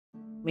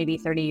Maybe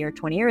 30 or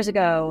 20 years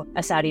ago,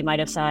 a Saudi might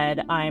have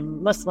said,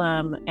 I'm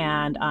Muslim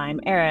and I'm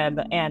Arab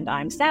and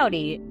I'm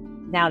Saudi.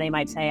 Now they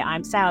might say,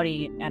 I'm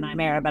Saudi and I'm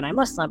Arab and I'm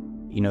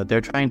Muslim.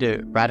 They're trying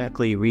to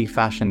radically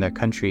refashion their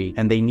country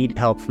and they need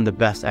help from the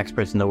best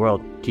experts in the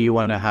world. Do you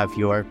want to have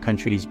your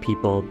country's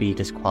people be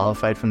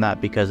disqualified from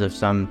that because of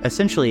some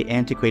essentially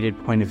antiquated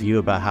point of view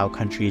about how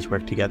countries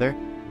work together?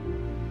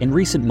 In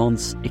recent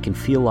months, it can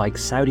feel like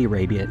Saudi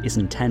Arabia is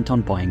intent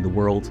on buying the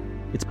world.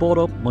 It's bought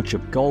up much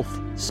of golf,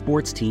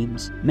 sports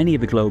teams, many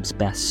of the globe's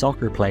best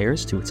soccer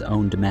players to its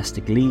own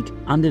domestic league,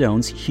 and it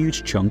owns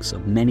huge chunks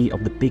of many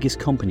of the biggest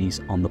companies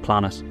on the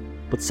planet.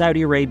 But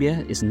Saudi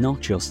Arabia is not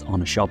just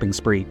on a shopping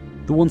spree.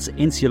 The once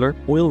insular,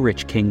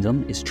 oil-rich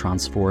kingdom is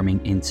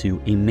transforming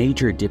into a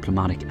major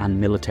diplomatic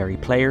and military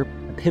player,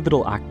 a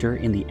pivotal actor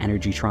in the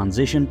energy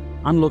transition,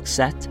 and looks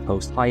set to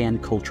host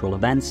high-end cultural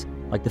events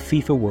like the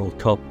FIFA World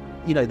Cup.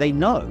 They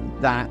know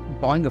that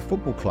buying a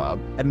football club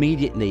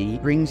immediately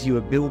brings you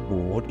a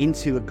billboard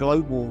into a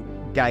global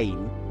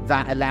game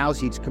that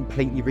allows you to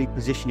completely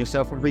reposition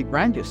yourself and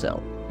rebrand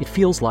yourself. It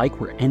feels like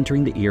we're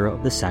entering the era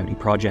of the Saudi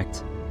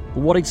project.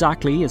 But what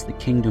exactly is the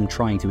kingdom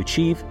trying to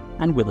achieve,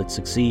 and will it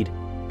succeed?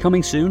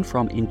 Coming soon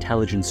from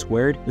Intelligence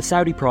Squared, the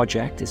Saudi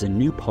Project is a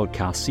new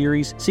podcast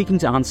series seeking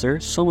to answer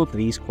some of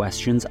these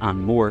questions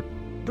and more.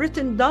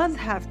 Britain does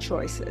have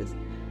choices.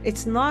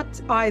 It's not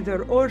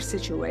either or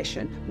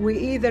situation. We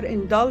either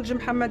indulge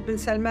Mohammed bin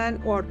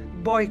Salman or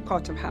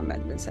boycott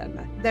Mohammed bin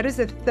Salman. There is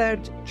a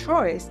third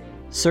choice.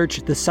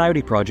 Search the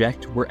Saudi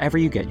Project wherever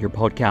you get your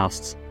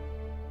podcasts.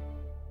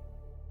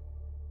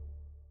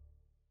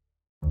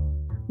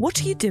 What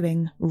are you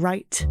doing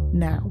right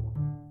now?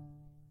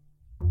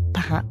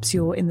 Perhaps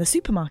you're in the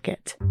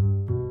supermarket.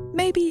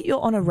 Maybe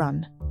you're on a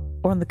run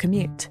or on the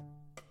commute.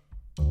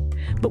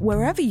 But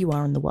wherever you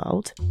are in the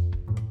world,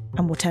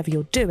 and whatever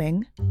you're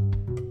doing,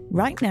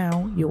 right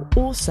now you're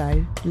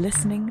also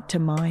listening to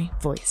my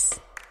voice.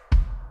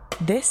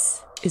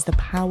 This is the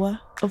power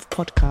of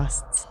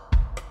podcasts.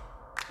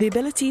 The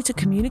ability to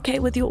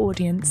communicate with your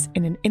audience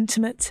in an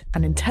intimate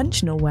and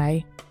intentional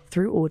way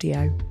through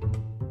audio.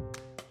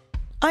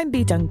 I'm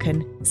Bea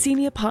Duncan,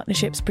 Senior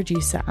Partnerships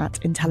Producer at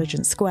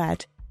Intelligence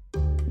Squared.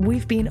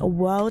 We've been a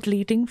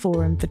world-leading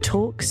forum for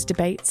talks,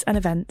 debates and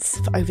events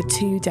for over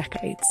 2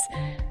 decades.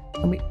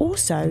 And we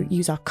also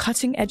use our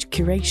cutting-edge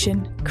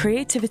curation,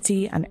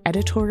 creativity and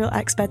editorial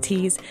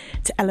expertise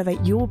to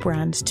elevate your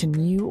brand to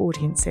new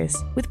audiences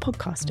with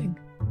podcasting.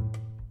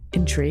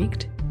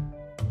 Intrigued?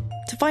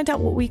 To find out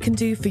what we can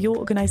do for your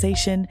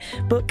organisation,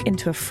 book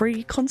into a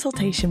free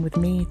consultation with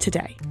me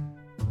today.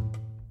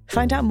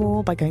 Find out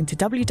more by going to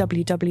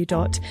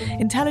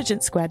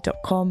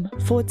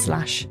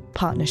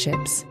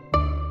www.intelligencesquared.com/partnerships.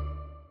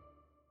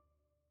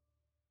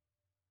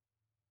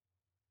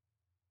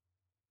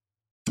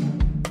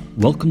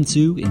 Welcome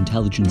to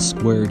Intelligence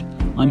Squared.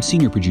 I'm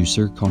Senior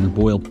Producer Connor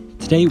Boyle.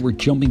 Today we're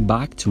jumping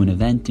back to an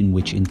event in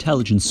which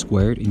Intelligence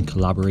Squared, in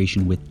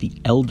collaboration with the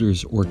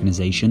Elders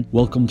organisation,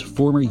 welcomed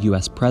former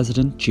US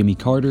President Jimmy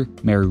Carter,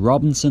 Mary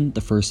Robinson,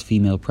 the first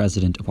female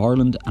President of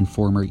Ireland and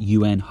former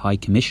UN High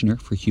Commissioner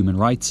for Human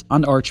Rights,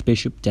 and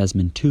Archbishop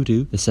Desmond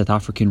Tutu, the South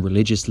African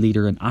religious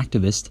leader and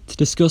activist, to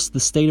discuss the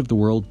state of the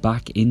world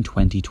back in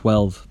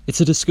 2012. It's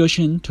a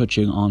discussion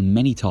touching on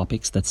many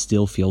topics that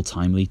still feel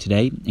timely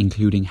today,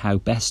 including how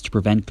best to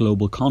prevent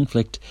global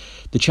conflict,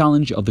 the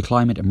challenge of the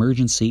climate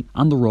emergency,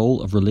 and the role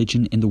of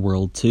religion in the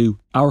world too.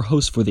 Our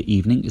host for the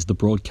evening is the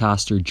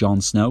broadcaster Jon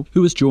Snow,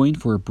 who is joined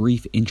for a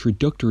brief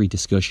introductory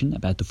discussion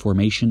about the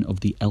formation of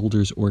the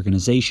Elders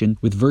organisation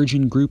with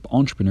Virgin Group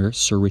entrepreneur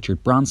Sir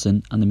Richard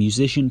Branson and the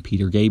musician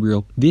Peter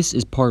Gabriel. This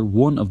is part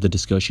 1 of the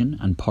discussion,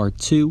 and part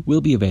 2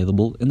 will be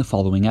available in the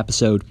following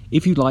episode.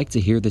 If you'd like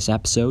to hear this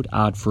episode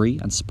ad-free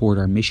and support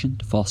our mission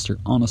to foster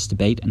honest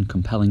debate and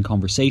compelling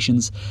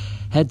conversations,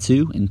 head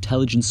to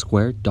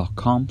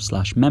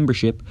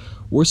intelligencesquared.com/membership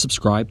or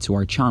subscribe to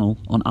our channel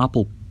on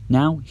Apple.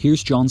 Now,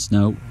 here's Jon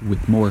Snow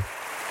with more.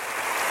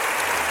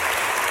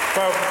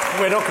 Well,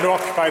 we're not going to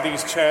occupy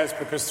these chairs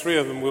because 3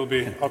 of them will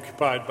be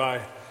occupied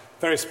by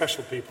very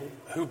special people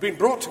who've been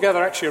brought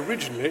together actually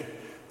originally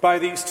by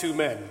these 2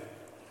 men.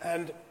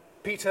 And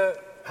Peter,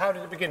 how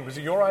did it begin? Was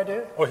it your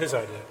idea or his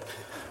idea?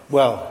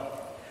 Well,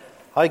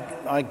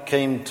 I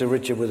came to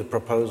Richard with a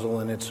proposal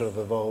and it sort of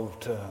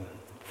evolved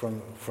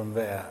from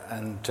there.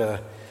 And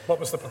what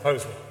was the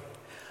proposal?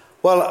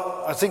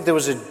 Well, I think there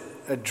was a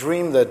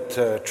dream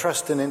that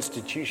trust in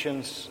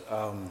institutions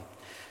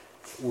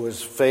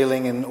was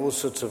failing in all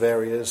sorts of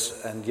areas,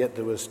 and yet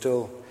there were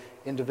still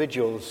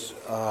individuals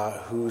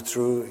who,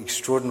 through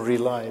extraordinary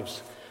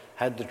lives,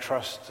 had the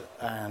trust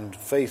and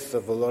faith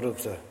of a lot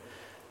of the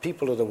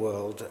people of the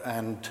world,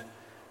 and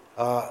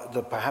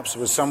that perhaps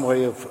there was some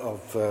way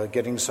of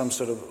getting some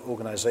sort of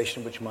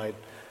organization which might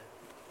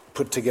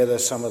put together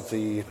some of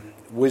the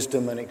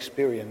wisdom and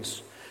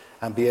experience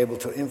and be able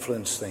to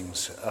influence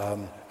things.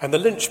 And the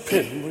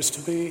linchpin was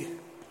to be?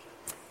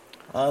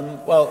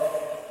 Well,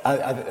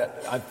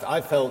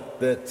 I felt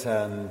that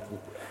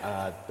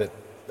that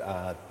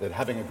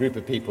having a group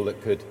of people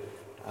that could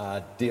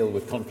deal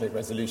with conflict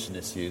resolution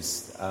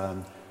issues,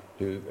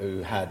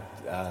 who had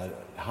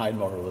high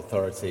moral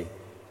authority,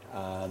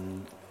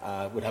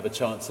 would have a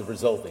chance of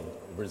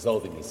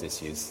resolving these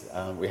issues.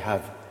 We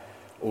have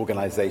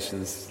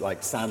organizations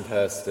like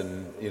Sandhurst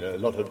and a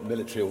lot of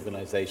military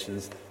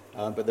organizations,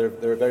 but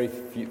there are very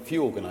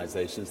few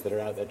organizations that are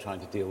out there trying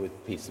to deal with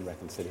peace and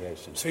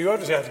reconciliation. So you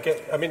obviously have to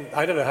get,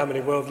 I don't know how many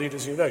world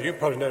leaders you know. You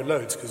probably know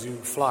loads because you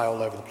fly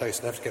all over the place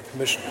and have to get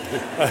permission.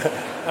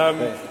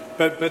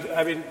 But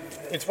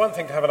it's one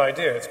thing to have an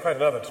idea, it's quite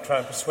another to try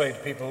and persuade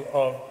people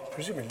of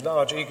presumably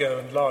large ego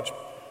and large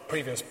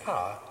previous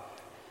power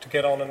to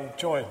get on and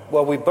join.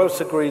 Well, we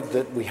both agreed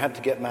that we had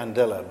to get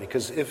Mandela,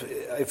 because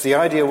if the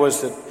idea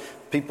was that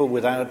people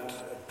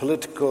without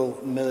political,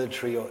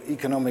 military or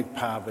economic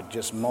power, but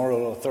just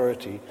moral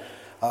authority,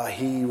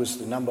 he was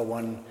the number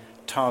one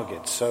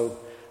target. So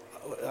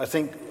I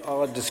think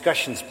our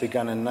discussions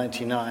began in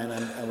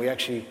 1999, and we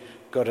actually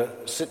got to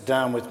sit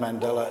down with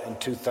Mandela in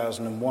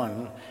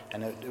 2001,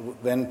 and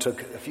it then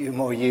took a few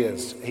more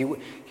years.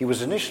 He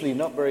was initially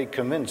not very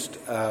convinced.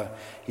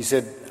 He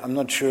said, "I'm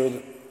not sure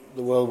that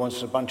the world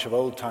wants a bunch of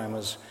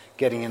old-timers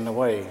getting in the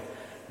way."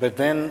 But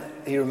then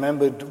he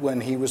remembered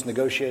when he was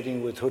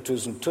negotiating with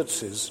Hutus and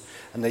Tutsis,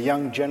 and the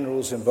young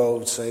generals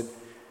involved said,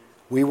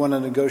 "We want to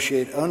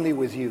negotiate only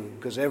with you,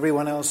 because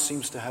everyone else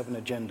seems to have an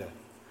agenda.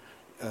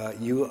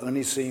 You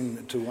only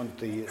seem to want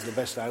the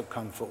best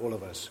outcome for all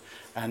of us."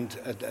 And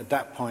at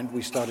that point,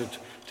 we started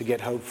to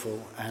get hopeful.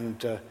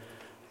 And,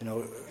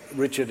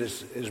 Richard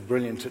is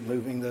brilliant at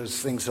moving those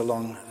things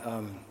along.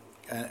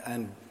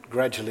 And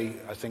gradually,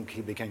 I think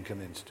he became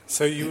convinced.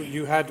 So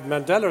you had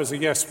Mandela as a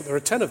yes, but there are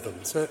 10 of them.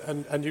 So,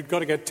 and you've got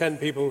to get 10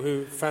 people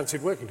who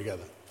fancied working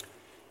together.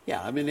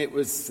 Yeah, it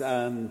was...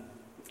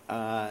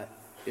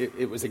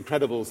 It was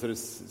incredible sort of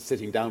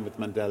sitting down with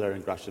Mandela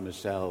and Graça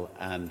Machel,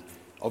 and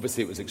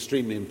obviously it was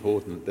extremely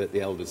important that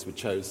the elders were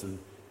chosen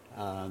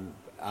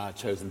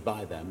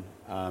by them.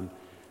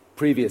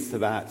 Previous to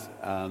that,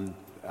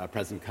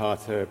 President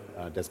Carter,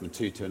 Desmond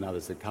Tutu and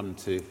others had come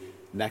to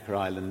Necker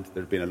Island.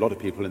 There had been a lot of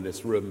people in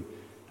this room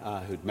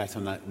who'd met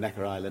on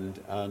Necker Island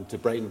to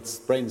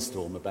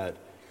brainstorm about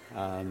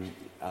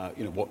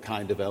what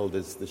kind of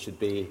elders there should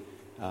be,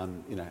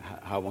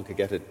 how one could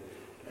get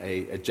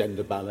a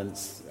gender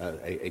balance,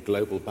 a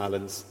global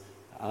balance.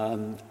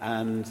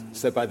 And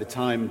so by the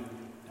time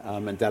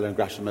Mandela and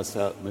Graça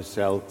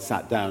Machel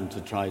sat down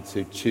to try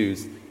to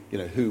choose,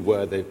 who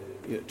were the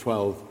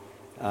 12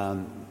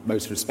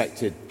 most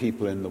respected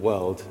people in the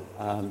world,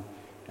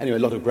 anyway, a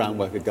lot of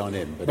groundwork had gone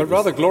in. But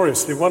rather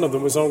gloriously, one of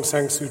them was Aung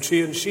San Suu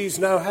Kyi, and she's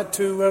now had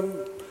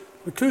to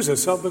recluse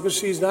herself because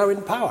she's now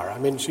in power.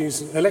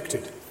 She's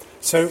elected.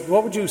 So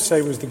what would you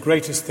say was the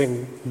greatest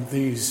thing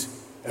these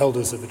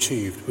elders have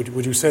achieved?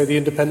 Would you say the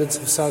independence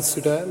of South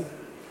Sudan?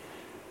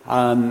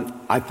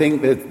 I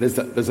think that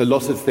there's a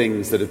lot of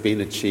things that have been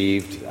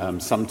achieved,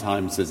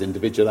 sometimes as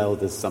individual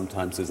elders,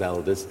 sometimes as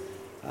elders.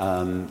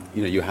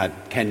 You had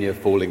Kenya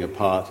falling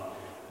apart.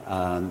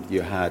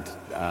 You had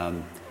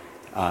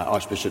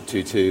Archbishop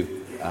Tutu,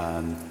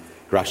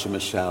 Graça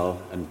Machel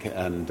and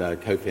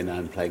Kofi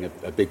Annan playing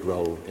a big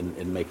role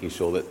in making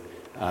sure that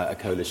a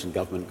coalition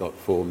government got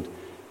formed.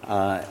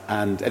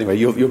 And anyway,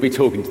 you'll be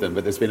talking to them,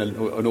 but there's been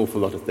an awful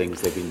lot of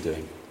things they've been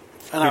doing.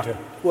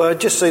 I'd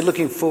just say,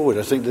 looking forward,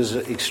 I think there's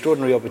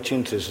extraordinary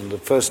opportunities, and the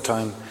first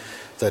time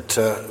that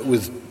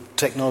with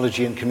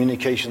technology and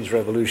communications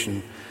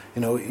revolution,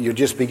 you're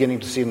just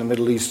beginning to see in the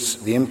Middle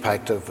East the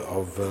impact of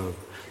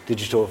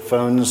digital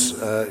phones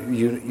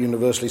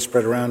universally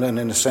spread around, and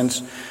in a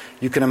sense,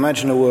 you can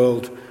imagine a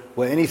world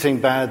where anything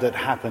bad that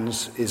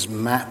happens is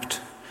mapped.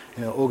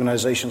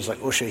 Organizations like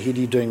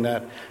Ushahidi doing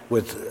that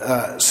with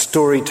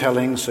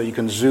storytelling, so you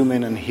can zoom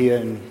in and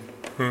hear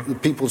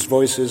people's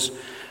voices,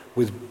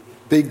 with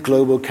big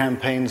global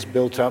campaigns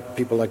built up,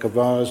 people like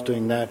Avars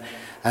doing that,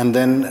 and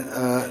then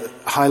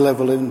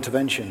high-level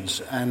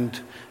interventions. And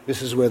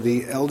this is where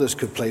the elders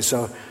could play.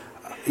 So,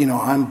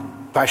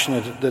 I'm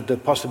passionate that the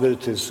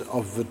possibilities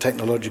of the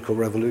technological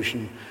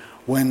revolution,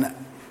 when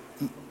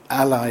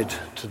allied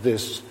to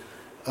this,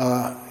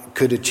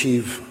 could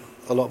achieve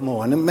a lot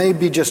more. And it may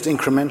be just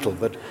incremental,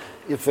 but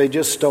if they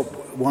just stop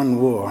one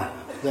war,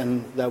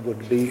 then that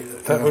would be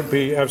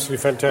absolutely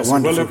fantastic.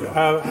 Well, look,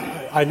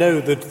 I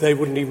know that they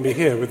wouldn't even be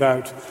here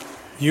without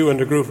you and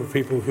a group of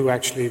people who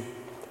actually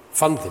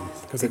fund them,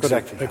 because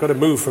they've got to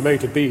move from A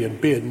to B and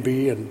B and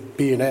B and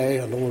B and A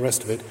and all the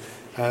rest of it.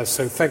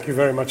 So thank you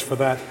very much for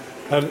that.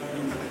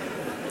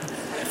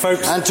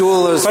 Folks, and to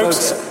all those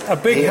folks, a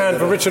big hand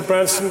for Richard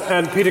Branson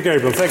and Peter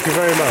Gabriel. Thank you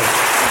very much.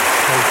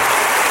 Thank you.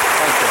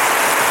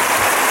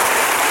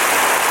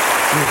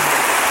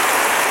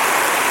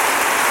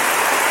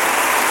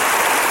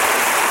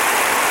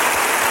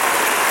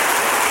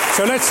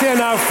 So let's hear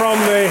now from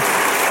the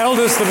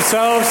elders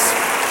themselves,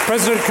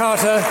 President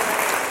Carter,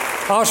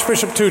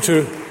 Archbishop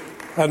Tutu,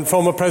 and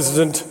former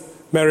President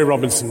Mary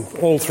Robinson,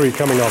 all three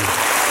coming on.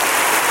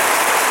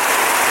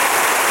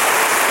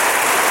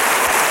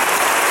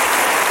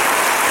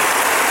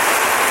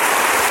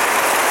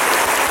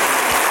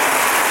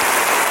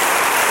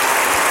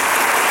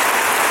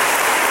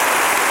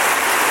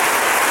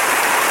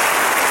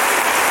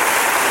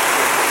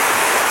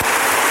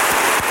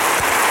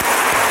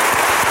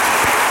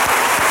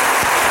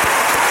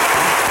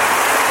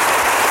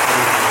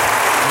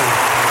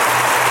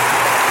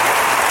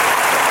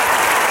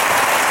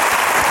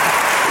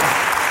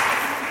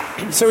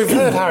 So we've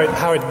heard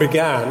how it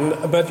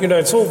began, but,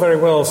 it's all very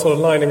well sort of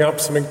lining up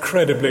some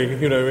incredibly,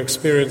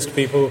 experienced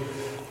people,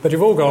 but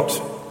you've all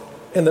got,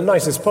 in the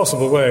nicest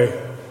possible way,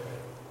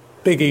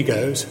 big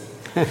egos.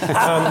 And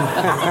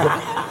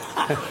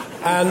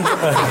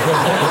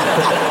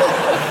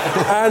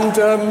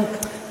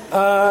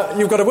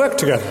you've got to work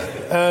together.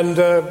 And,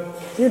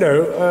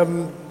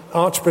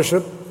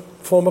 Archbishop,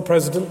 former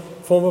president,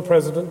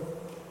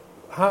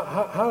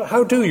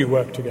 how do you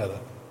work together?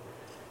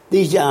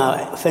 These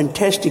are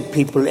fantastic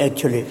people,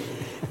 actually,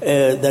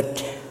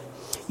 that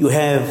you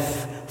have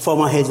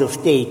former heads of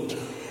state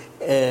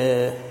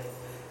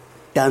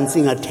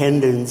dancing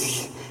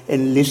attendance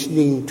and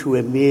listening to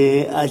a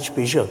mere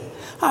archbishop.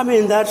 I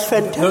mean, that's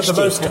fantastic.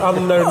 The most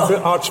unknown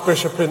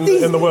archbishop in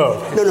the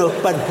world. No,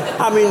 but,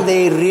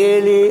 they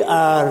really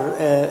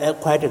are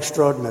quite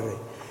extraordinary.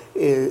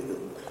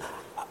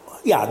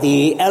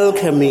 The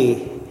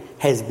alchemy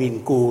has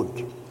been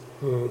good,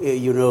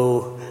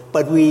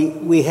 but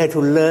we had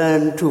to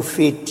learn to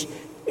fit,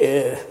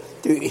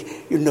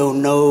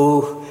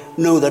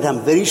 know that I'm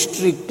very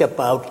strict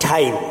about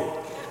time.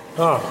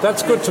 Ah,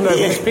 that's good to know,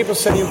 because people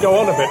say you go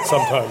on a bit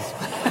sometimes.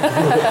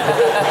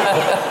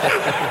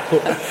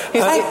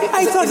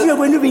 I thought you were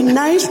going to be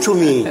nice to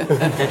me.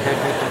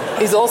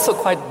 He's also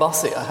quite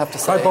bossy, I have to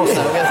say. Quite bossy. In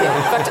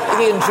fact,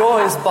 he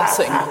enjoys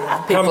bossing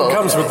people.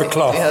 Comes with the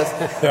cloth. Yes.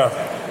 Yeah.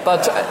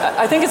 But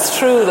I think it's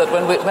true that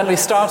when we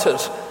started,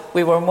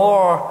 we were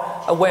more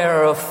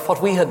aware of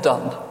what we had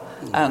done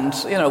and,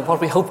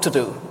 what we hoped to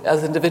do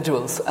as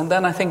individuals. And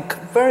then I think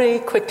very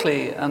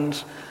quickly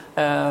and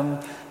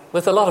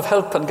with a lot of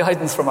help and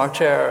guidance from our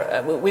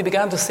chair, we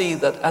began to see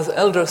that as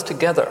elders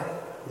together,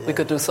 we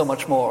could do so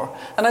much more.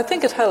 And I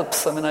think it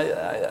helps.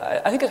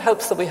 I think it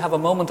helps that we have a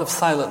moment of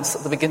silence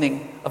at the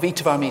beginning of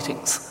each of our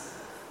meetings.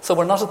 So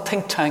we're not a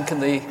think tank in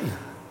the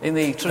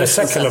traditional a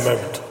secular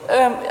sense.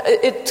 moment.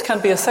 It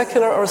can be a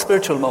secular or a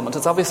spiritual moment.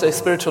 It's obviously a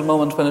spiritual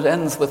moment when it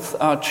ends with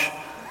Arch.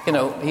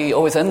 He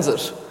always ends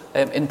it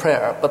in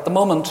prayer. But the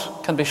moment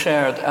can be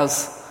shared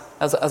as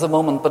a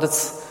moment. But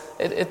it's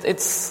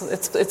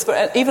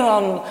even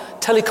on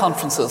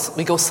teleconferences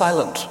we go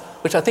silent,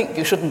 which I think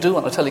you shouldn't do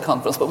on a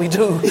teleconference, but we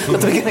do at the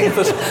beginning of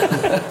it.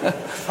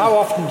 How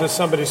often does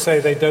somebody say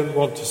they don't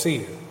want to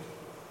see you?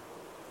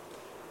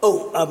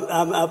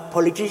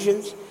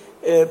 Politicians,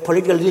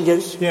 political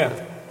leaders. Yeah.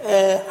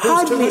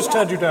 Who's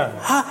turned you down?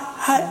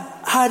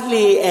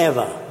 Hardly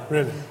ever.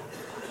 Really?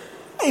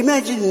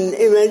 Imagine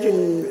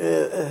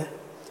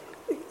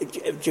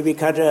Jimmy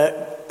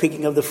Carter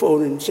picking up the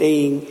phone and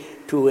saying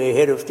to a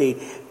head of state,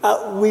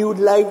 "We would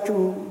like to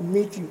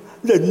meet you."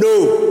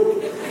 No.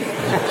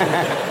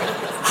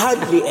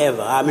 Hardly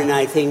ever.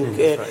 I think,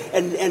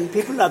 and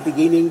people are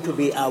beginning to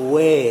be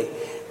aware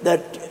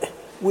that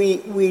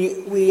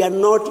we are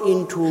not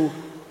into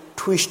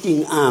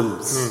twisting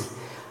arms.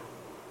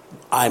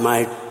 I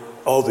might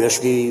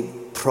obviously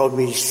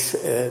promise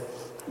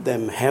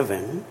them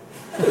heaven.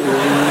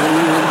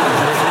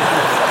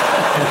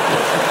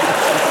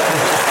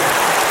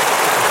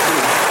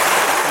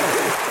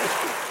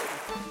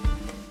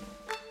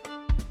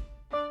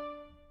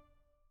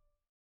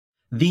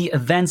 The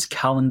events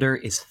calendar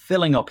is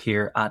filling up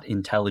here at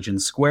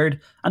Intelligence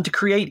Squared, and to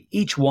create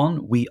each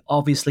one, we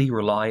obviously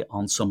rely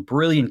on some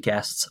brilliant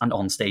guests and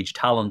onstage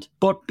talent.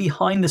 But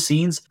behind the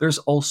scenes, there's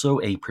also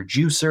a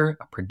producer,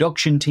 a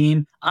production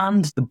team,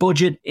 and the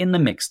budget in the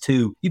mix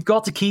too. You've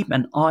got to keep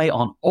an eye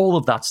on all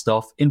of that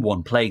stuff in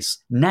one place.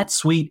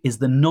 NetSuite is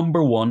the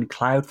 #1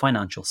 cloud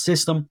financial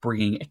system,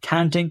 bringing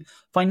accounting,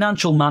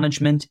 financial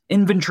management,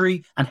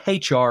 inventory, and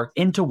HR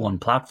into one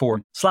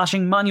platform,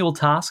 slashing manual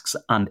tasks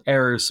and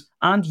errors.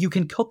 And you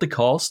can cut the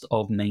cost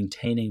of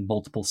maintaining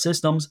multiple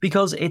systems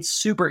because it's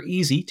super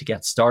easy to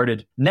get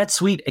started.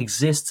 NetSuite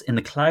exists in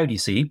the cloud, you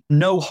see,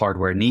 no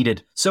hardware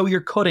needed, so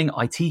you're cutting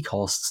IT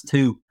costs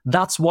too.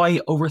 That's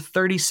why over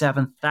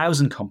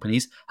 37,000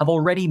 companies have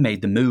already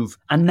made the move.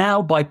 And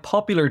now, by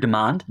popular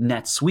demand,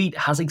 NetSuite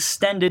has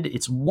extended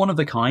its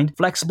one-of-a-kind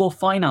flexible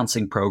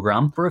financing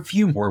program for a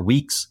few more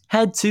weeks.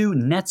 Head to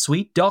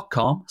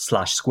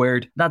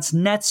netsuite.com/squared. That's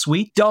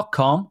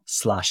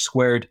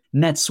netsuite.com/squared.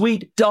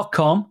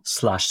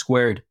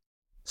 netsuite.com/squared.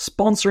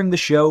 Sponsoring the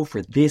show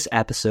for this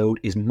episode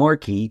is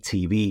Marquee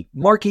TV.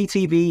 Marquee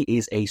TV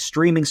is a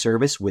streaming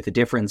service with a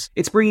difference.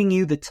 It's bringing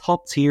you the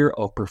top tier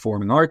of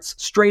performing arts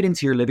straight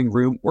into your living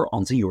room or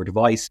onto your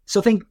device. So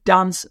think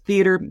dance,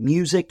 theatre,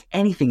 music,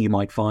 anything you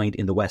might find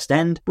in the West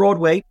End,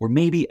 Broadway, or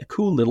maybe a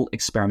cool little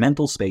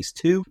experimental space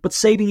too, but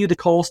saving you the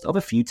cost of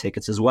a few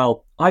tickets as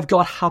well. I've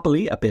got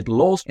happily a bit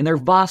lost in their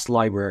vast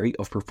library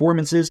of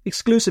performances,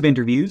 exclusive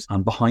interviews,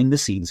 and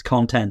behind-the-scenes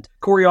content.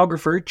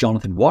 Choreographer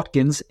Jonathan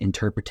Watkins'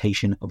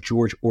 interpretation of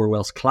George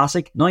Orwell's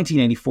classic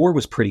 1984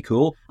 was pretty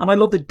cool, and I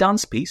love the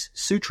dance piece,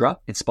 Sutra,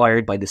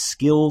 inspired by the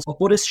skills of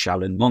Buddhist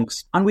Shaolin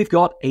monks. And we've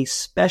got a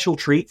special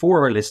treat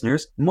for our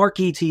listeners.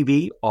 Marquee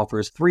TV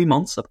offers 3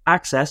 months of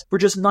access for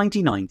just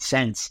 99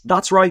 cents.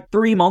 That's right,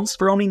 3 months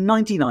for only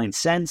 99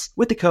 cents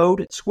with the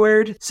code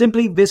SQUARED.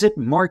 Simply visit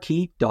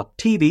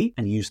marquee.tv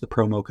and use the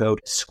promo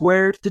code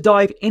SQUARED to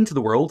dive into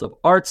the world of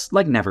arts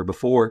like never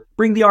before.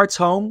 Bring the arts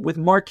home with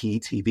Marquee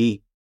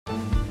TV.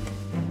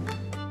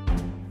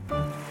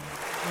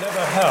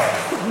 Never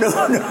hell. No.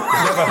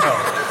 Never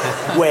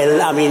hell.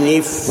 Well, I mean,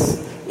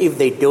 if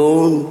they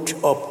don't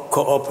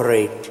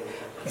cooperate,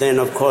 then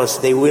of course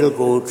they will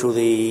go to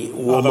the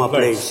warmer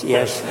place.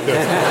 Yes.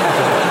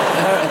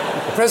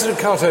 President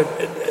Carter,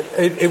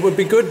 it would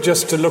be good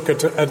just to look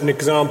at an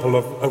example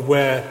of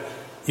where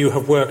you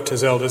have worked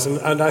as elders,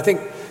 and I think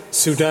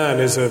Sudan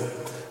is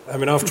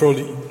after all,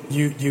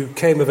 you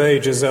came of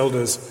age as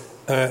elders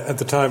at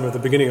the time of the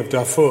beginning of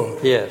Darfur.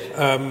 Yes.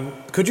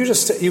 Could you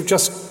you've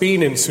just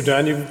been in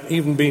Sudan, you've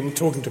even been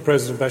talking to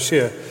President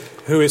Bashir,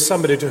 who is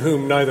somebody to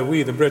whom neither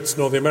we, the Brits,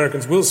 nor the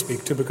Americans will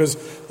speak to because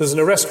there's an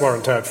arrest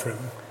warrant out for him.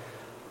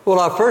 Well,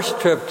 our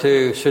first trip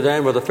to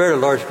Sudan with a fairly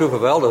large group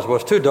of elders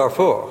was to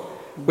Darfur.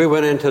 We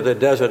went into the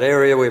desert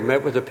area, we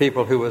met with the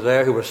people who were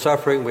there, who were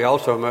suffering. We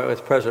also met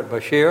with President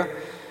Bashir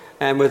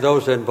and with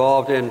those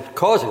involved in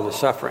causing the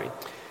suffering.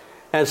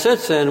 And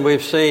since then,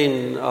 we've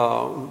seen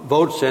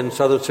votes in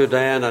southern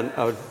Sudan and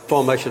a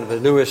formation of the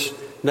newest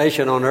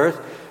nation on earth.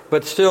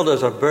 But still,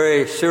 there's a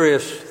very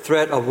serious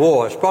threat of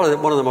war. It's probably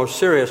one of the most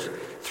serious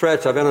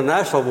threats of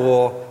international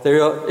war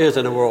there is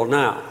in the world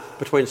now,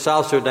 between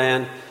South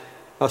Sudan,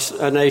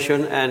 a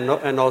nation, and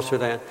North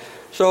Sudan.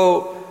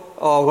 So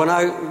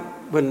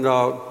when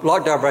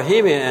Lakhdar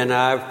Brahimi and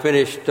I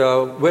finished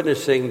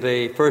witnessing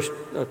the first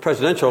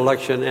presidential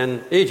election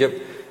in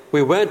Egypt,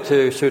 we went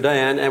to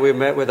Sudan and we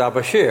met with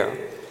al-Bashir.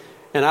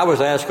 And I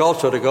was asked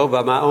also to go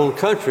by my own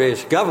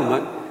country's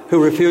government, who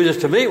refuses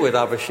to meet with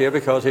al-Bashir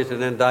because he's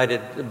been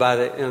indicted by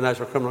the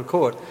International Criminal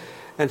Court.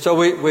 And so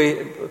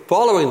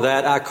following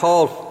that, I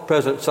called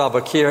President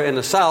Salva Kiir in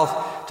the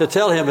south to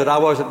tell him that I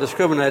wasn't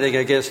discriminating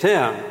against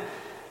him.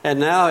 And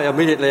now,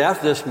 immediately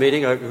after this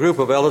meeting, a group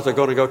of elders are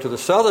going to go to the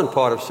southern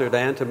part of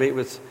Sudan to meet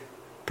with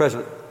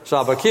President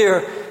Salva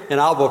Kiir, and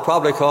I will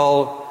probably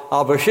call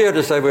al-Bashir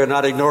to say we're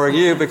not ignoring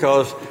you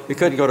because we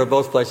couldn't go to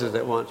both places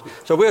at once.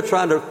 So we're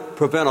trying to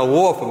prevent a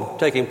war from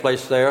taking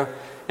place there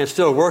and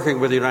still working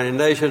with the United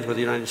Nations, with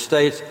the United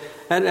States,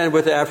 and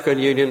with the African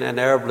Union and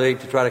Arab League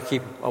to try to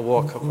keep a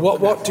war.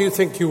 What do you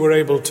think you were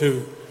able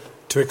to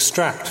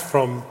extract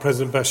from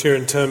President Bashir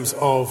in terms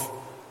of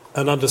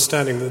an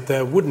understanding that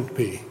there wouldn't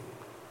be?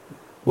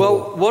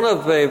 Well, one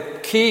of the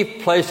key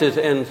places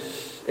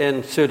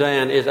in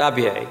Sudan is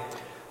Abyei.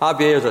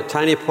 Abyei is a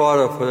tiny part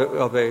of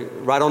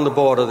right on the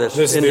border that's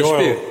in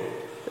dispute.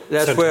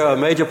 That's center. Where a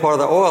major part of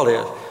the oil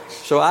is.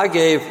 So I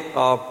gave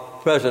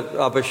President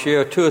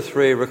Bashir 2 or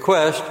 3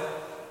 requests.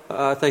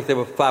 I think there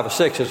were 5 or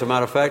 6, as a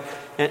matter of fact.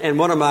 And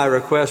one of my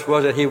requests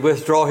was that he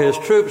withdraw his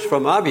troops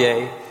from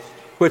Abyei,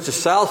 which the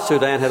South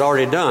Sudan had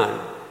already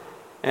done.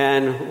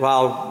 And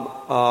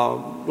while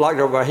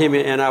Lakhdar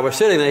Brahimi and I were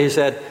sitting there, he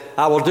said,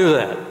 I will do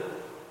that.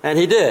 And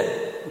he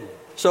did.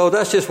 So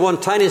that's just one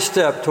tiny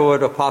step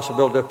toward a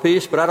possibility of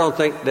peace, but I don't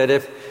think that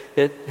if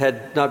it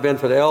had not been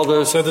for the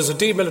elders... So there's a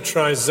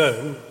demilitarized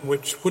zone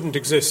which wouldn't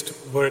exist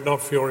were it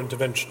not for your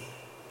intervention?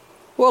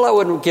 Well, I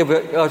wouldn't give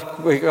it,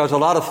 because a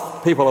lot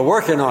of people are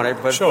working on it,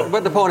 but, sure.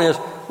 But the point is,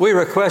 we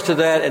requested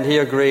that and he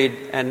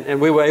agreed, and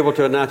we were able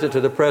to announce it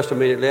to the press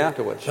immediately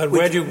afterwards. And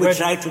we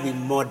try to be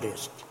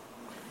modest.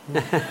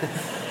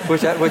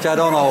 which I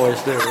don't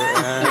always do.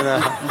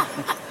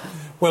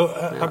 Well,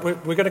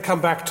 we're going to come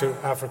back to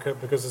Africa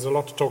because there's a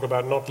lot to talk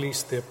about, not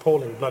least the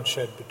appalling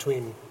bloodshed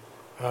between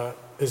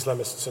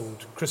Islamists and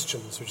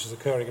Christians, which is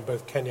occurring in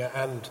both Kenya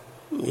and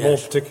more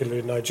particularly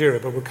in Nigeria.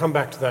 But we'll come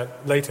back to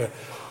that later.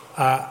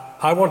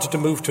 I wanted to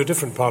move to a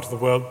different part of the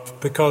world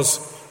because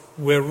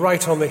we're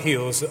right on the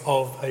heels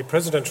of a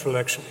presidential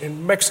election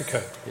in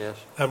Mexico. Yes.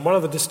 And one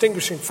of the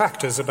distinguishing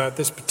factors about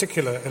this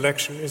particular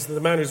election is that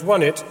the man who's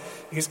won it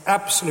is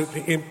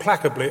absolutely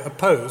implacably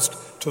opposed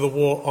to the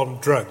war on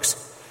drugs.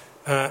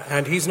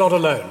 And he's not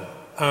alone.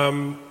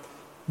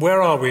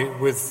 Where are we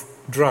with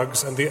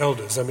drugs and the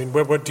elders? I mean,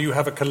 do you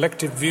have a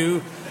collective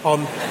view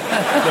on... No.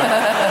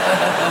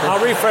 I'll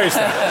rephrase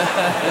that.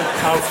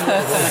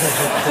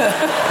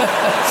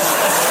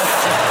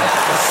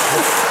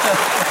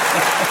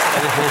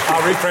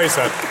 I'll rephrase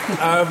that.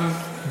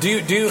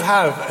 Do you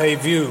have a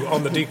view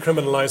on the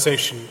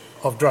decriminalisation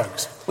of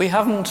drugs? We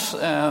haven't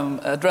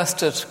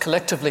addressed it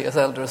collectively as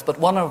elders, but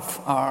one of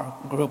our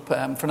group,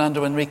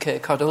 Fernando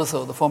Henrique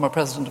Cardoso, the former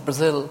president of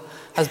Brazil,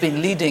 has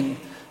been leading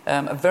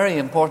a very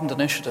important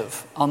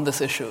initiative on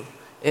this issue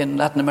in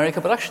Latin America,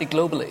 but actually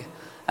globally.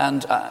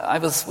 And I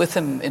was with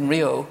him in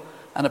Rio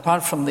And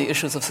apart from the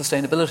issues of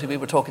sustainability we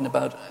were talking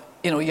about,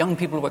 young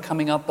people were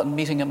coming up and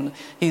meeting him, and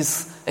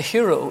he's a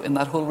hero in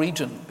that whole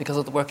region because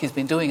of the work he's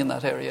been doing in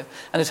that area.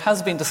 And it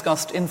has been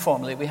discussed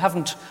informally. We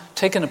haven't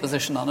taken a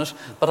position on it,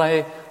 but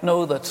I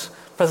know that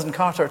President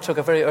Carter took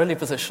a very early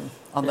position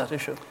on that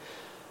issue.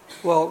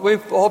 Well,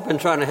 we've all been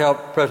trying to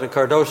help President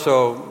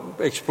Cardoso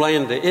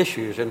explain the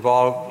issues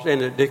involved in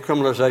the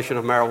decriminalization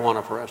of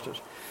marijuana, for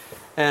instance.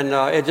 And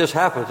it just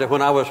happens that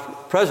when I was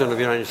president of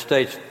the United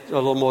States a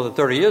little more than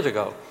 30 years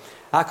ago,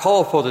 I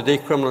called for the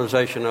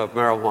decriminalization of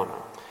marijuana.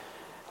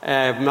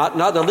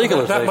 Not the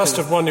legalization. That must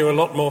have won you a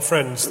lot more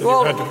friends than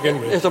you had to begin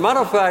with. As a matter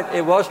of fact,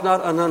 it was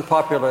not an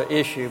unpopular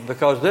issue,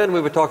 because then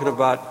we were talking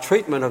about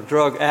treatment of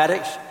drug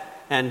addicts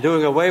and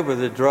doing away with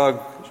the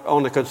drug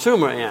on the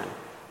consumer end.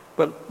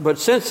 But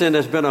since then,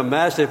 there's been a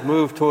massive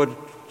move toward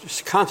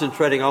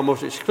concentrating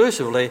almost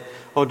exclusively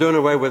on doing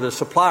away with the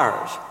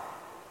suppliers,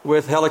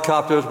 with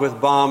helicopters, with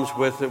bombs,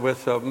 with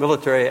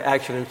military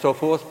action and so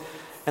forth.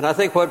 And I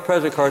think what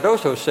President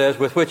Cardoso says,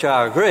 with which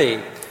I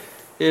agree,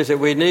 is that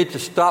we need to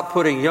stop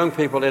putting young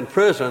people in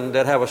prison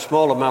that have a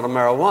small amount of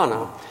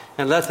marijuana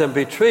and let them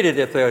be treated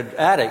if they're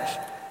addicts,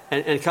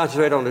 and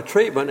concentrate on the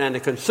treatment and the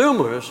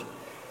consumers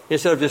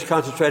instead of just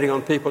concentrating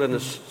on people in the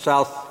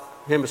South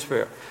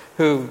Hemisphere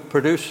who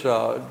produce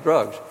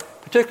drugs,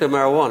 particularly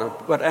marijuana.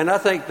 And I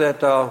think that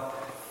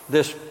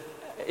this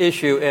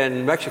issue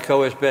in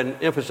Mexico has been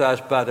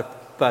emphasized by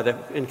the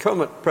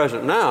incumbent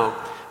president now,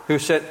 who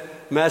sent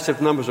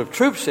massive numbers of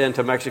troops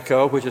into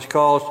Mexico, which has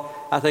caused,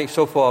 I think,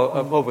 so far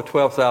over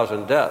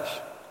 12,000 deaths.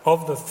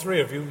 Of the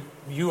three of you,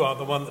 you are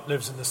the one that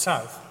lives in the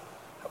south.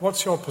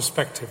 What's your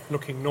perspective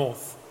looking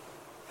north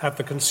at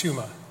the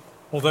consumer?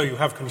 Although you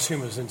have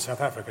consumers in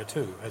South Africa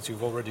too, as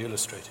you've already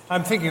illustrated.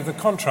 I'm thinking of the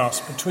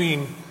contrast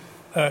between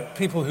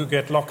people who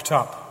get locked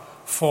up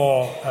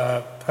for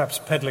perhaps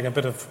peddling a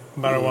bit of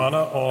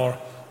marijuana or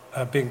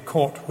being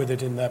caught with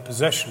it in their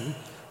possession,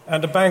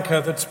 and a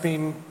banker that's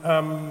been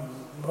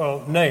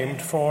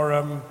named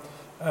for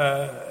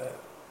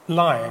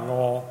lying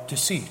or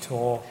deceit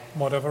or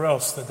whatever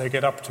else that they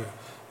get up to.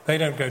 They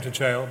don't go to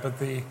jail, but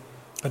the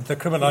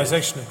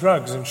criminalization of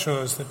drugs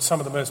ensures that some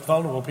of the most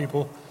vulnerable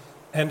people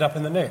end up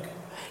in the nick.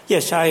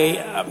 Yes,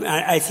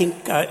 I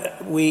think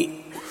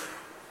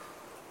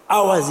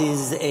ours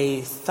is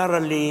a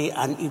thoroughly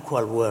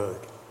unequal world,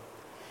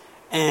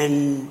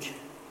 and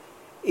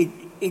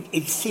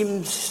it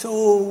seems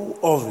so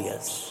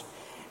obvious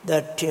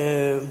that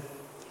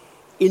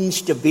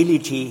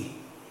instability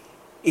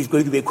is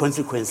going to be a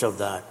consequence of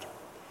that.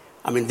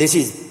 I mean, this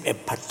is a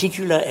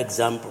particular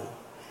example,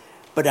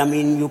 but I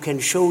mean, you can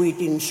show it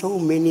in so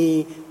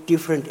many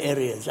different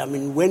areas. I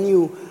mean, when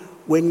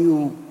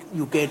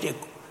you get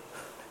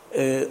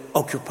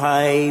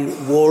Occupy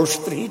Wall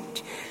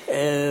Street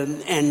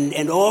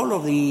and all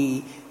of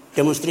the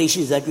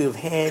demonstrations that we've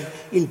had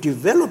in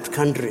developed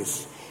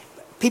countries,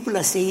 people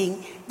are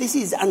saying this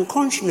is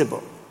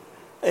unconscionable.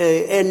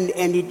 And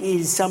it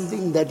is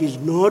something that is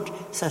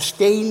not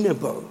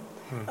sustainable.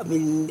 I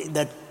mean,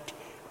 that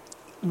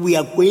we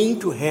are going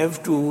to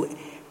have to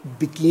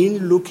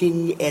begin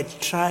looking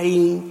at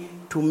trying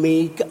to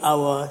make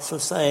our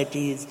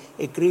societies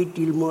a great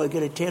deal more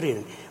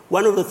egalitarian.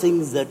 One of the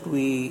things that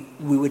we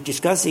were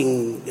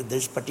discussing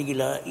this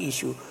particular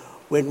issue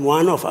when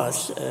one of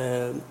us,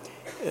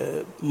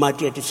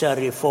 Matti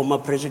Ahtisaari, former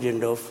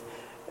president of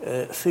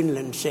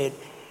Finland, said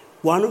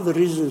one of the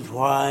reasons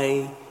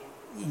why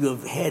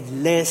you've had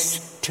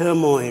less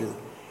turmoil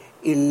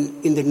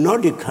in the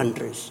Nordic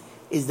countries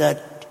is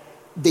that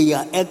they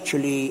are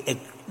actually,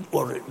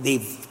 or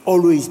they've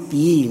always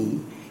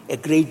been, a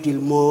great deal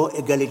more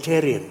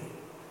egalitarian.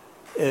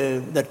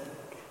 That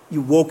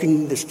you walk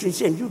in the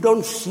streets and you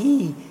don't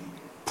see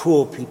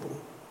poor people.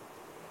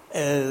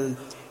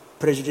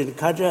 President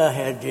Carter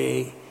had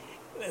a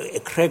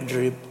cracked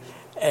rib,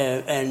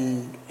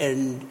 and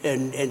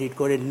it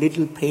got a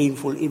little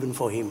painful even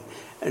for him,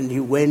 and he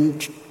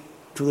went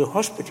to the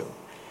hospital.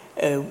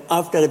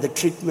 After the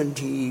treatment,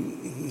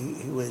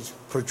 he was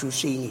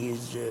producing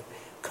his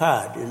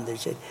card, and they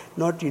said,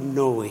 "Not in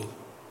Norway."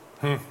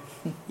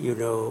 You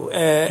know. You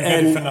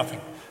get it for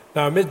nothing.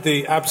 Now, amid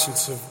the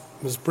absence of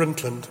Ms.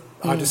 Brundtland,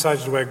 I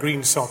decided to wear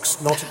green socks,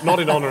 not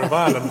in honour of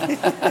Ireland,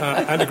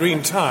 and a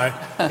green tie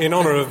in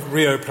honour of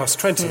Rio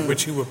 +20,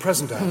 which you were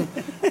present at.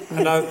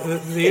 And now,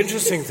 the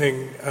interesting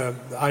thing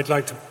I'd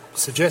like to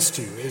suggest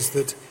to you is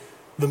that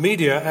the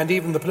media and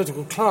even the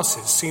political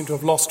classes seem to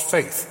have lost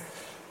faith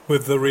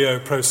with the Rio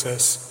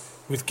process,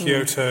 with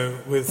Kyoto,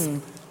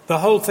 with the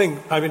whole thing.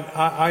 I mean,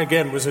 I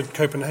again was at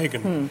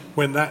Copenhagen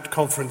when that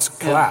conference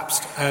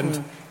collapsed,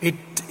 and it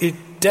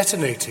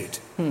detonated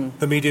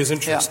the media's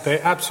interest. They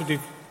absolutely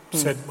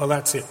said, well,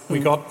 that's it. We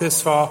got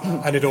this far,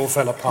 and it all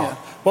fell apart.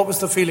 What was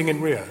the feeling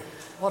in Rio?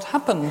 What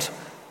happened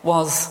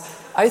was,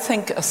 I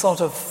think, a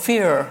sort of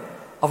fear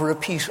of a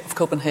repeat of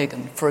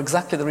Copenhagen for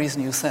exactly the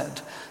reason you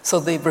said. So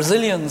the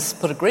Brazilians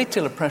put a great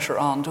deal of pressure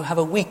on to have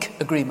a weak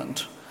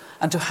agreement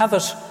and to have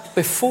it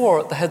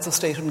before the heads of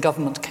state and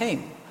government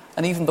came,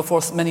 and even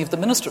before many of the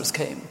ministers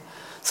came.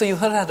 So you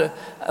had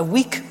a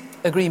weak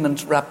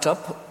agreement wrapped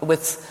up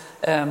with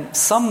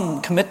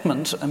some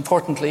commitment,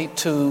 importantly,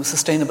 to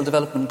sustainable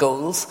development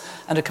goals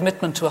and a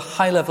commitment to a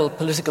high-level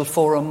political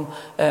forum,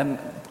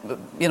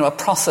 a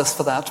process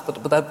for that,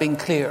 but without being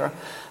clear.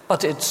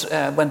 But it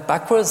went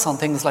backwards on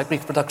things like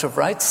reproductive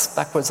rights,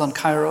 backwards on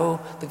Cairo,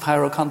 the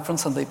Cairo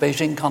conference and the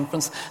Beijing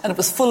conference, and it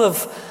was full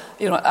of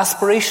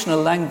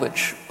aspirational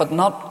language, but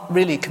not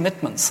really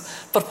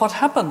commitments. But what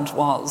happened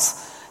was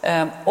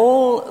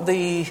all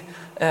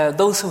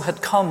those who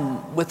had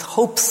come with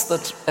hopes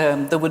that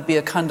there would be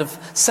a kind of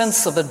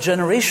sense of a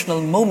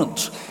generational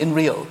moment in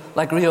Rio,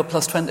 like Rio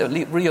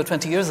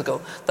 20 years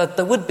ago, that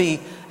there would be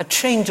a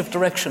change of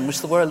direction which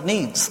the world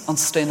needs on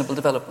sustainable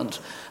development.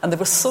 And they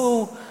were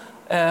so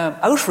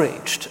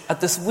outraged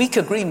at this weak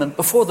agreement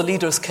before the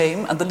leaders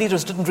came, and the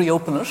leaders didn't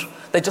reopen it.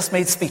 They just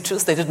made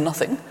speeches. They did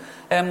nothing.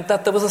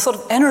 That there was a sort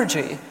of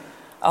energy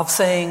of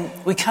saying,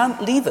 we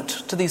can't leave it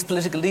to these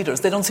political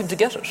leaders. They don't seem to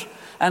get it.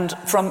 And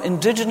from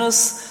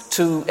indigenous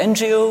to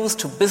NGOs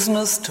to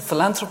business to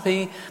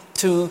philanthropy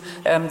to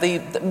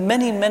the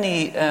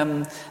many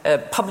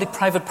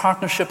public-private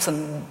partnerships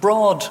and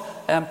broad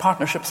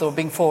partnerships that were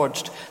being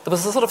forged, there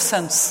was a sort of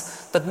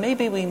sense that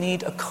maybe we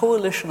need a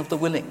coalition of the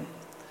willing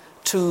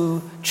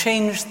to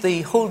change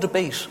the whole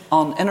debate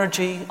on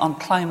energy, on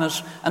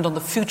climate, and on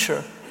the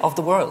future of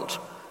the world,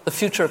 the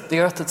future of the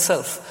Earth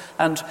itself.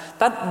 And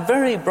that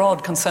very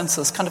broad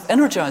consensus kind of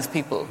energized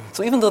people.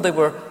 So even though they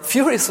were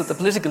furious with the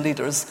political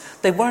leaders,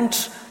 they weren't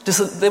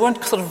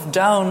sort of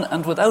down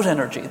and without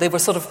energy. They were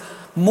sort of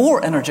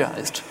more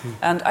energized.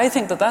 And I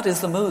think that is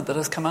the mood that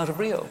has come out of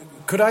Rio.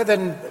 Could I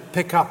then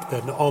pick up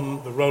then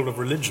on the role of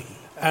religion?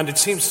 And it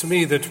seems to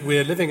me that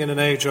we're living in an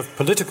age of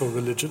political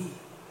religion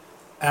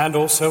and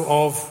also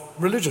of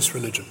religious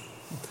religion.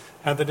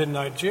 And that in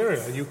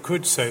Nigeria, you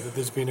could say that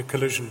there's been a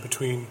collision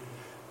between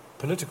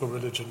political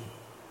religion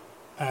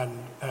and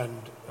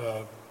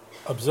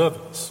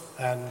observance.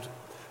 And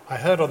I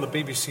heard on the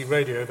BBC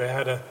radio they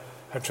had a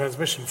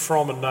transmission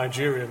from a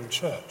Nigerian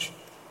church,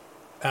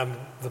 and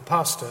the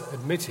pastor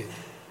admitted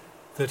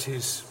that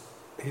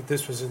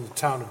this was in the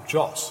town of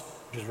Jos,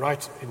 which is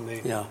right in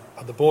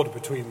at the border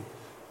between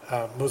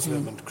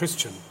Muslim and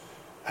Christian,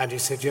 and he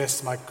said,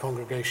 yes, my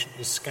congregation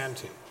is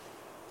scanty.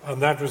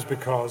 And that was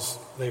because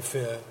they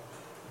fear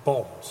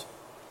bombs.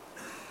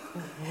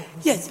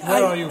 Yes,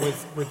 Where are you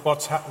with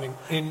what's happening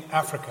in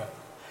Africa?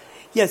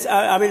 Yes,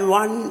 I mean,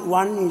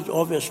 one is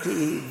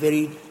obviously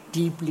very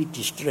deeply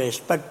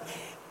distressed, but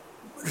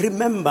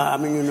remember,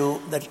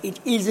 that it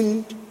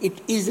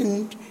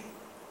isn't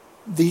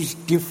these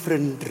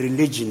different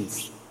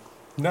religions.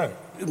 No.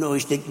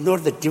 It's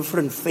not the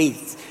different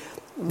faiths.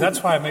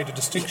 That's why I made a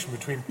distinction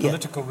between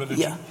political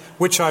religion,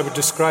 which I would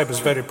describe as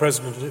very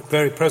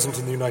present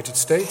in the United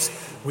States.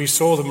 We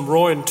saw them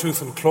raw in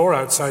tooth and claw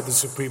outside the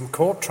Supreme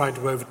Court trying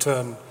to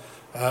overturn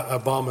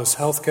Obama's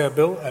healthcare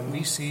bill, and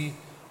we see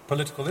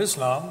political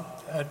Islam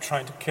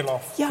trying to kill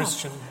off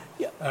Christian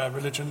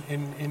religion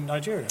in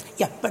Nigeria.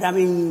 Yeah, but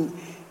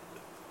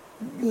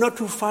not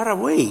too far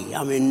away.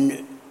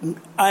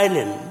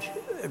 Ireland,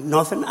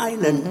 Northern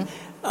Ireland,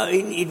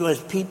 it was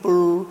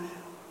people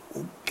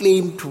who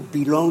claimed to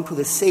belong to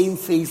the same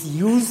faith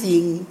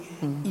using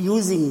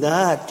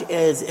that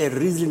as a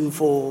reason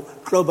for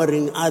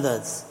clobbering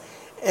others.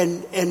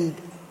 And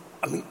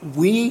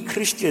we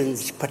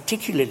Christians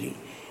particularly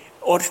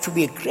ought to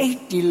be a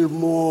great deal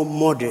more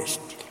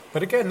modest.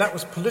 But again, that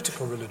was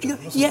political religion,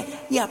 wasn't it?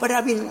 Yeah, but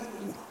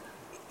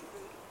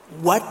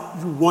what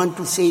you want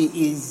to say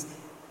is,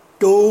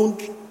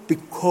 don't,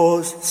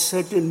 because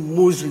certain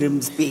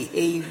Muslims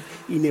behave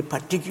in a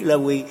particular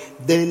way,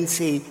 then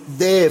say,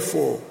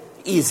 therefore,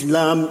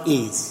 Islam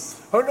is.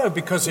 Oh, no,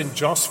 because in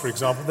Jos, for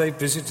example, they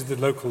visited the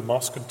local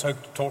mosque and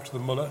talked to the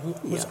mullah,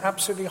 who was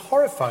absolutely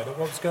horrified at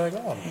what was going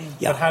on,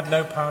 but had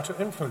no power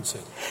to influence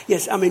it.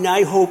 Yes,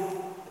 I hope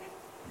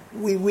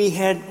we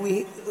had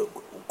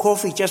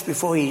Kofi, just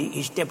before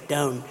he stepped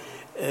down,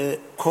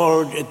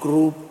 called a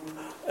group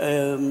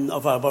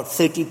of about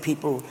 30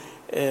 people,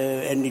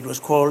 and it was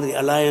called the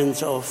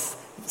Alliance of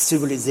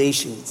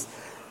Civilizations,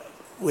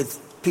 with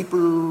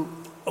people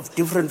of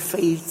different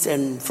faiths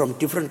and from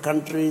different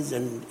countries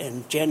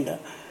and gender.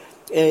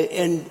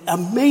 And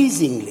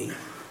amazingly,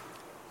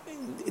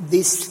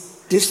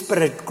 this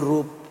disparate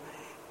group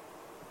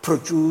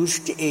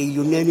produced a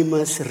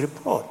unanimous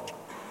report.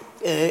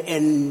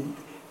 And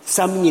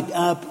summing it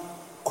up,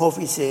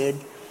 Kofi said,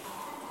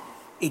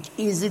 it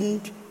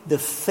isn't the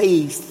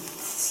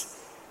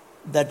faiths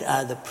that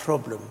are the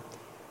problem.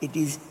 It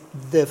is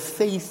the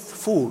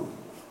faithful.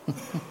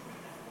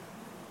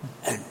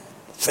 And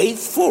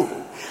faithful.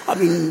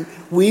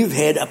 We've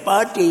had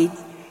apartheid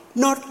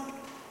not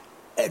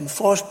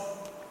enforced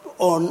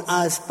on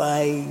us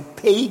by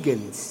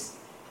pagans,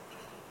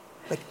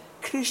 but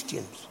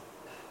Christians.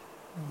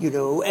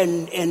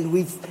 And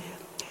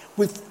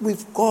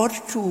we've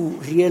got to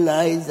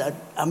realize that,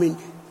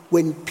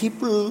 when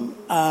people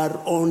are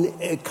on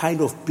a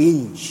kind of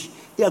binge,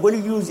 they are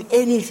going to use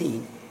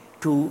anything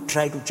to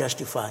try to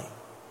justify.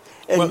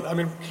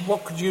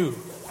 What could you,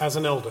 as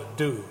an elder,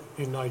 do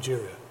in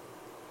Nigeria?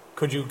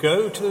 Could you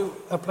go to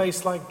a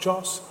place like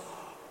Jos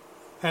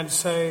and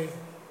say,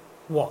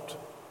 what?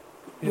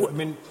 I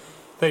mean,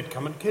 they'd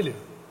come and kill you.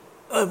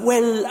 I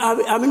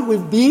mean,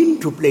 we've been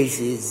to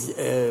places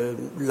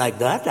like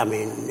that, I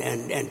mean,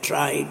 and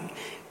tried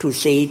to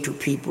say to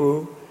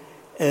people,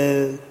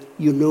 peace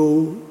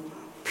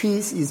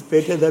is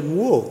better than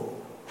war.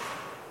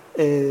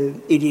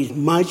 It is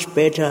much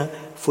better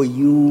for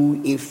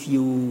you if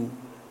you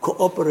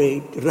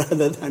cooperate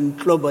rather than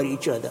clobber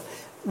each other.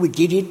 We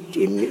did it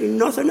in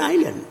Northern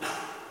Ireland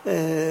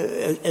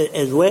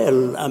as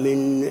well. I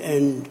mean,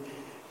 and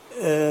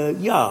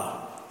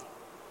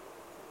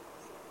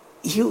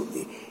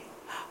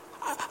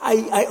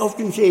I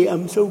often say,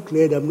 I'm so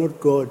glad I'm not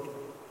God.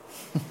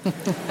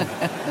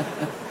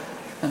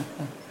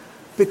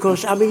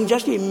 Because, I mean,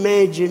 just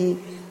imagine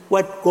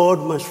what God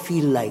must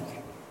feel like.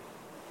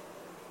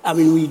 I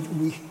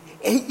mean,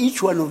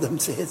 each one of them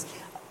says,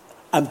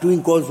 I'm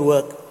doing God's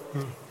work.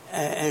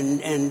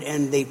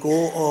 And they go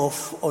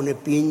off on a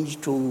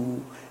binge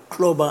to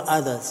clobber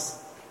others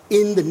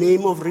in the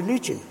name of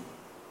religion.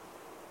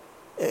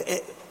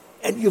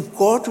 And you've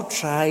got to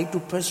try to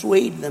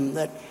persuade them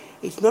that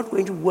it's not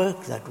going to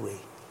work that way.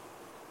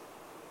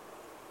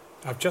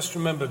 I've just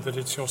remembered that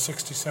it's your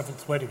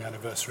 67th wedding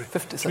anniversary.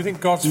 57th. Do you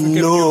think God's forgiven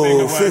you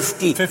being away?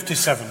 50.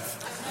 57th.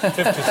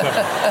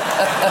 57th.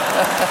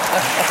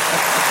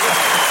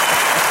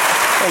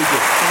 Thank you.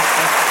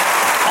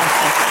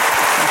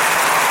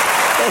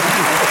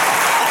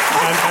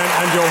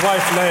 And your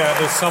wife Leah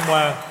is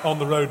somewhere on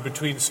the road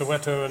between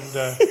Soweto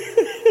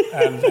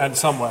and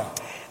somewhere.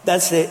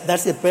 That's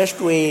the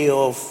best way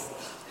of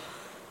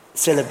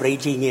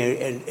celebrating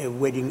a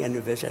wedding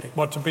anniversary.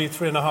 What, to be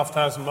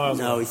 3,500 miles?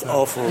 No, it's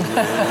awful.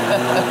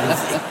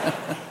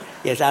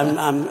 Yes,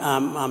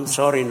 I'm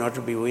sorry not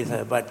to be with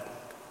her, but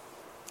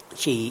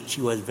she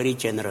was very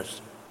generous.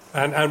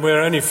 And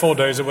we're only 4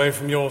 days away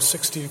from your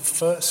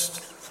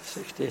 61st?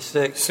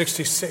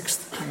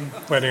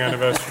 66th wedding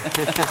anniversary.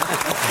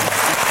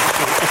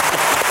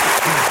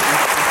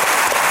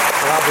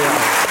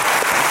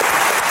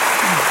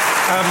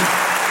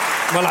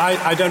 Well,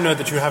 I don't know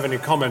that you have any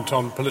comment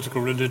on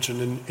political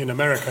religion in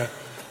America,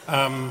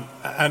 and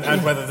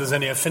whether there's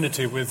any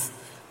affinity with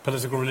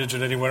political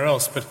religion anywhere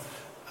else. But,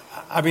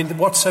 I mean,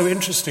 what's so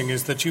interesting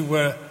is that you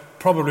were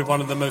probably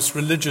one of the most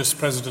religious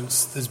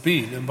presidents there's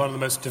been, and one of the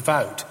most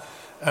devout,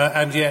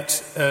 and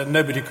yet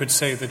nobody could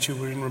say that you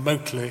were even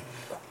remotely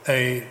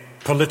a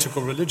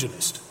political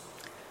religionist.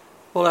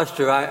 Well, that's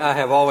true. I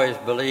have always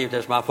believed,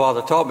 as my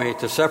father taught me,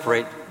 to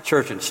separate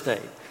church and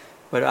state.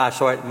 But I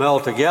saw it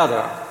meld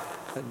together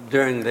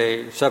during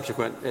the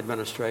subsequent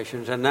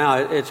administrations, and now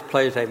it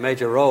plays a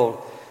major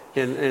role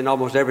in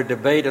almost every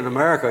debate in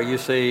America. You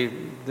see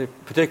the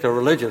particular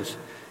religions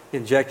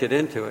injected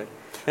into it.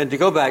 And to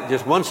go back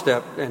just one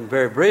step, and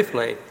very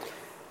briefly,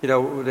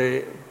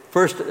 the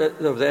first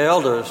of the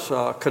elders'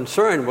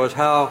 concern was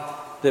how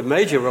the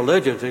major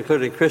religions,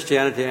 including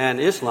Christianity and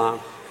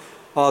Islam,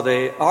 are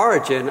the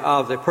origin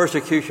of the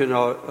persecution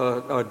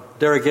or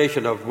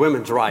derogation of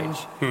women's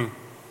rights.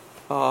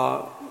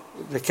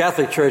 The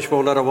Catholic Church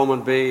won't let a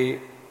woman be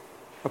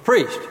a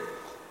priest.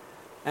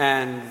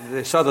 And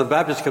the Southern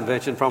Baptist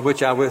Convention, from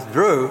which I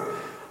withdrew,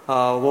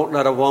 won't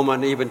let a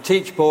woman even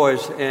teach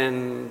boys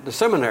in the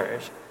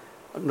seminaries,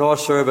 nor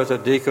serve as a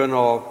deacon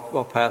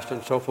or pastor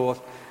and so forth.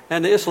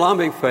 And the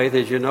Islamic faith,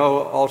 as you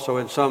know, also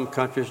in some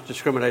countries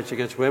discriminates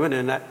against women.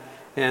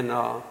 In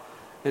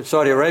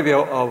Saudi Arabia,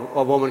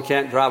 a woman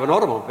can't drive an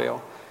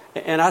automobile.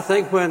 And I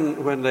think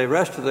when the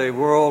rest of the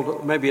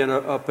world, maybe in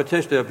a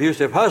potentially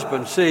abusive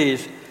husband,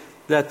 sees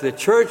that the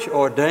church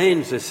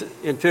ordains this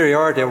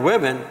inferiority of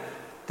women,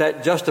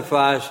 that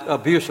justifies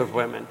abuse of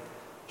women.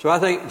 So I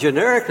think,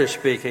 generically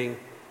speaking,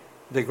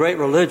 the great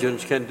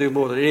religions can do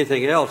more than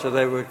anything else if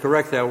they would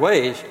correct their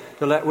ways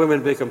to let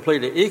women be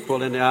completely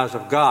equal in the eyes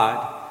of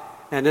God,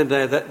 and then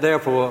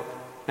therefore,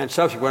 and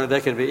subsequently,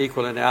 they can be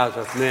equal in the eyes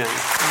of men.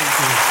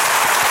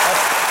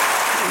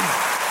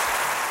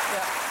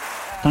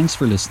 Thanks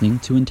for listening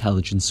to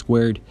Intelligence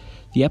Squared.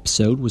 The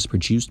episode was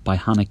produced by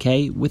Hannah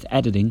Kay with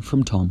editing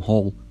from Tom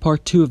Hall.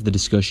 Part 2 of the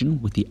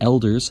discussion with the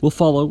elders will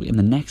follow in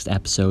the next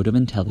episode of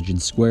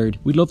Intelligence Squared.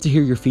 We'd love to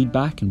hear your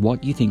feedback and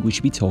what you think we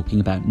should be talking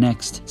about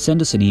next.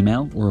 Send us an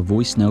email or a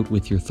voice note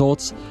with your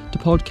thoughts to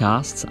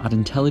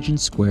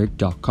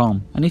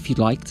podcasts@intelligencesquared.com. And if you'd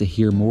like to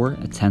hear more,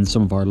 attend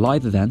some of our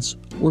live events,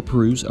 or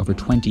peruse over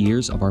 20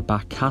 years of our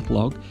back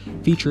catalogue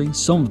featuring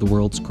some of the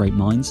world's great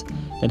minds,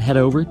 then head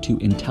over to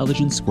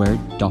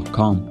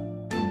intelligencesquared.com.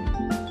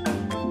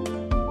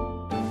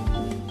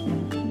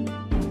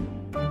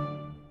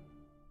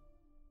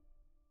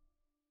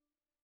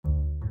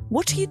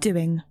 What are you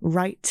doing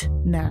right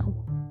now?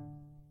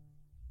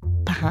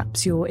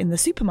 Perhaps you're in the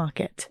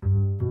supermarket.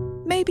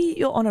 Maybe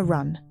you're on a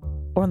run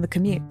or on the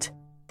commute.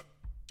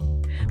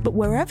 But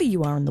wherever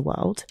you are in the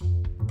world,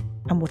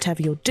 and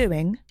whatever you're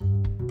doing,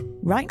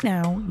 right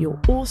now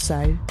you're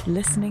also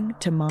listening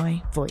to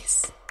my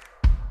voice.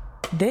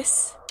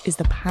 This is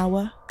the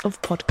power of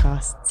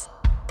podcasts.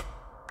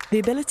 the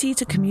ability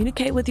to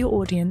communicate with your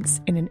audience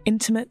in an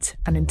intimate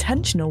and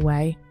intentional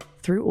way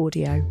through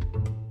audio.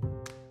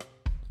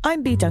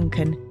 I'm Bea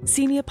Duncan,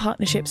 Senior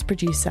Partnerships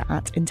Producer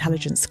at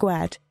Intelligence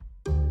Squared.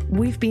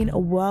 We've been a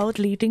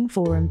world-leading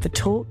forum for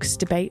talks,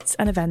 debates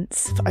and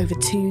events for over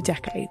 2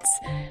 decades.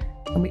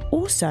 And we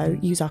also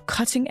use our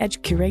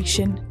cutting-edge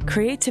curation,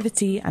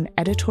 creativity and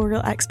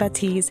editorial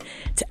expertise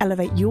to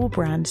elevate your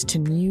brand to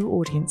new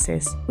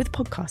audiences with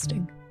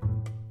podcasting.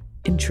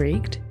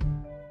 Intrigued?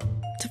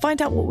 To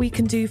find out what we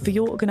can do for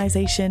your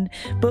organisation,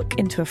 book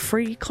into a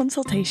free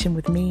consultation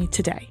with me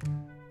today.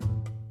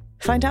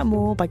 Find out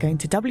more by going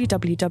to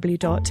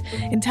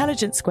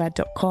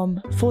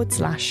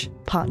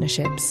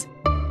www.intelligencesquared.com/partnerships.